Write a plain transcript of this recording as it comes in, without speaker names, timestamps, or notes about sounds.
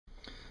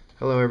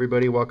Hello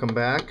everybody, welcome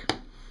back.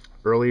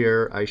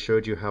 Earlier I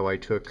showed you how I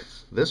took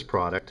this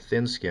product,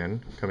 Thin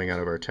Skin, coming out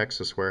of our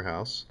Texas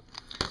warehouse,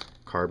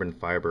 carbon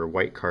fiber,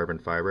 white carbon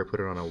fiber. I put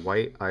it on a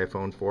white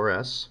iPhone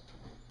 4S.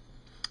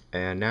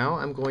 And now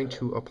I'm going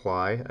to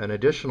apply an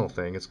additional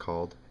thing. It's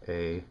called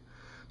a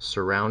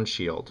surround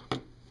shield.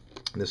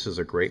 This is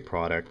a great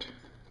product.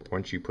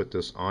 Once you put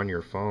this on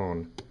your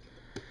phone,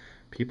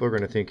 people are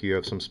going to think you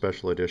have some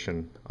special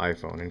edition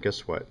iPhone. And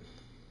guess what?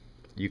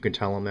 You can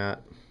tell them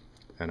that,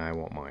 and I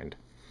won't mind.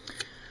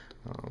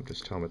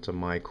 Just tell them it's a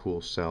My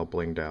Cool Cell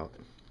blinged out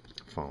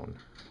phone.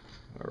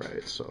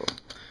 Alright, so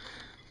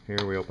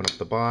here we open up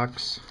the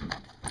box.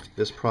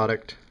 This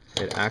product,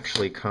 it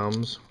actually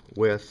comes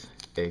with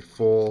a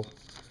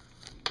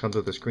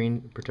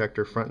screen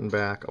protector front and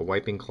back, a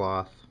wiping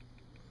cloth,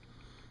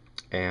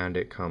 and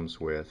it comes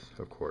with,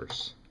 of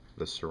course,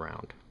 the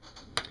surround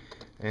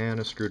and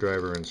a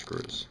screwdriver and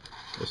screws.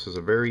 This is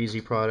a very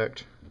easy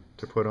product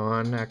to put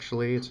on.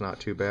 Actually, it's not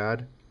too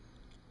bad.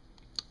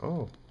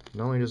 Oh,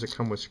 not only does it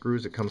come with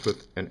screws, it comes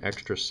with an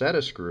extra set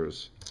of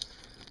screws,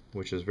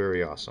 which is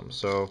very awesome.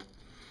 So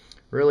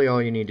really all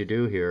you need to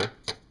do here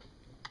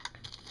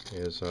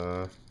is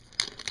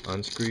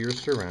unscrew your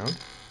surround,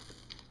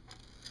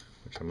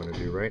 which I'm going to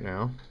do right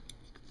now.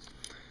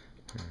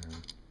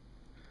 And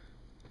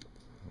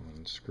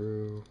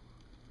unscrew.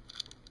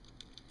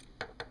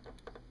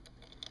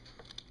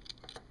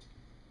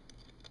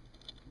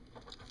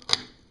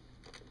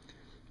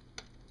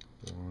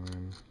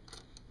 One,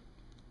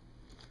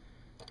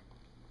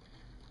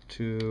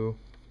 two,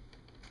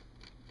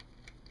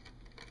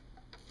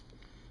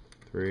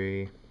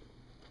 three,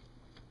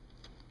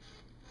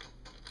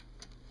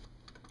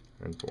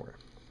 and four.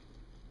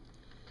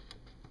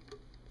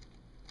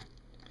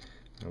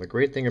 Now the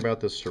great thing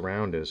about this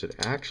surround is it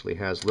actually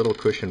has little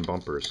cushion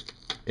bumpers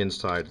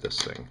inside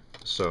this thing.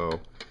 So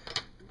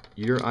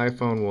your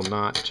iPhone will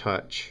not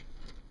touch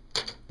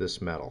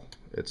this metal.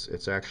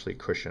 It's actually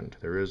cushioned.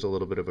 There is a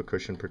little bit of a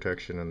cushion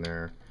protection in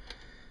there.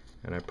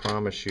 And I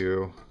promise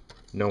you,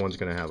 no one's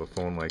going to have a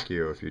phone like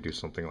you if you do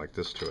something like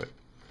this to it.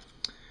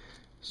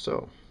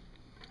 So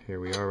here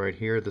we are right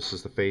here. This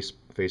is the face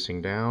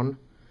facing down.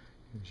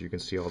 As you can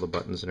see, all the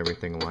buttons and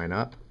everything line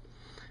up.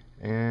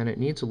 And it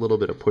needs a little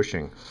bit of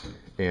pushing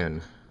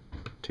in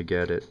to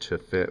get it to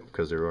fit,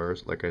 because there are,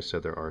 like I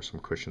said, there are some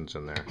cushions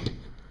in there.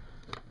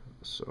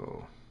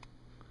 So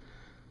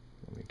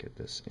let me get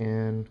this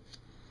in,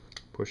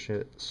 push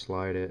it,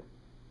 slide it,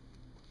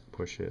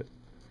 push it,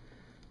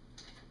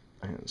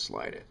 and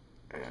slide it.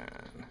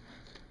 And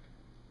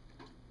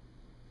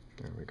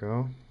there we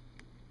go.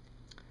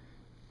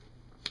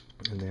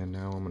 And then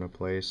now I'm going to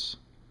place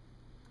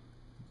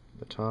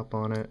the top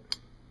on it,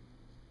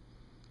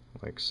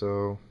 like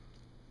so.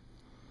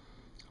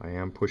 I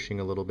am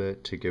pushing a little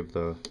bit to give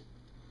the,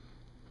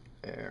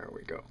 there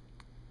we go.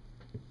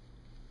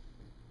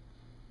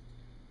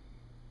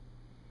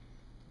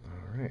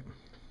 Alright.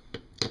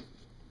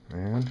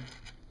 And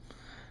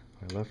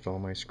I left all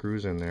my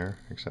screws in there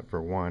except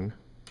for one.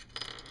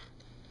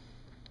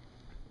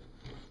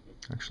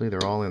 Actually,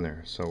 they're all in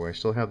there, so I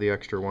still have the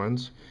extra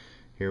ones.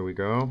 Here we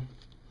go.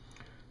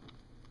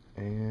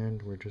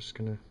 And we're just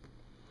gonna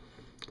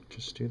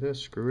do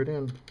this, screw it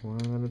in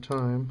one at a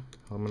time.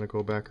 I'm gonna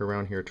go back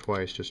around here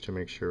twice just to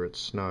make sure it's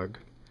snug.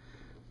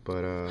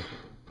 But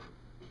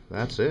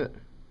that's it.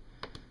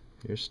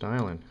 You're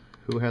styling.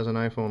 Who has an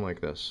iPhone like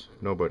this?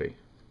 Nobody.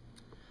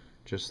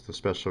 Just the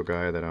special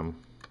guy that I'm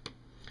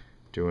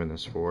doing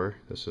this for.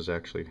 This is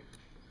actually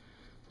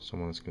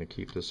someone that's gonna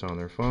keep this on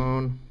their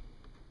phone.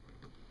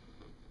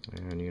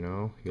 And you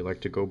know, you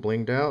like to go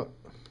blinged out,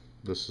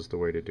 this is the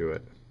way to do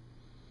it.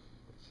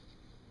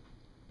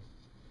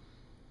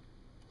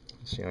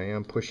 See, I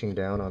am pushing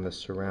down on this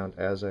surround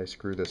as I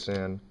screw this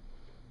in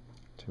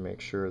to make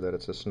sure that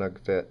it's a snug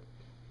fit,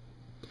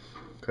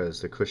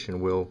 because the cushion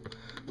will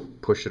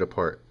push it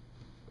apart.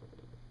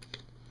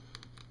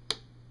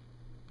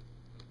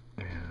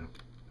 And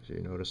as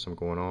you notice, I'm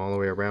going all the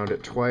way around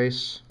it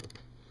twice.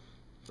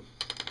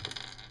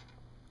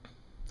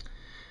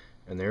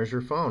 And there's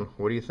your phone.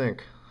 What do you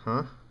think?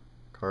 Huh?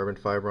 Carbon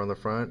fiber on the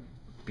front.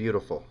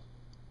 Beautiful.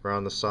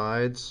 Around the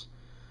sides.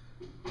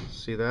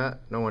 See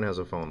that? No one has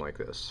a phone like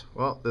this.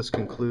 Well, this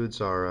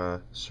concludes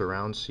our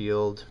surround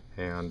shield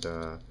and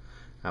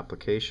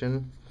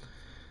application.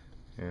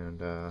 And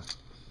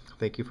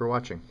thank you for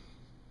watching.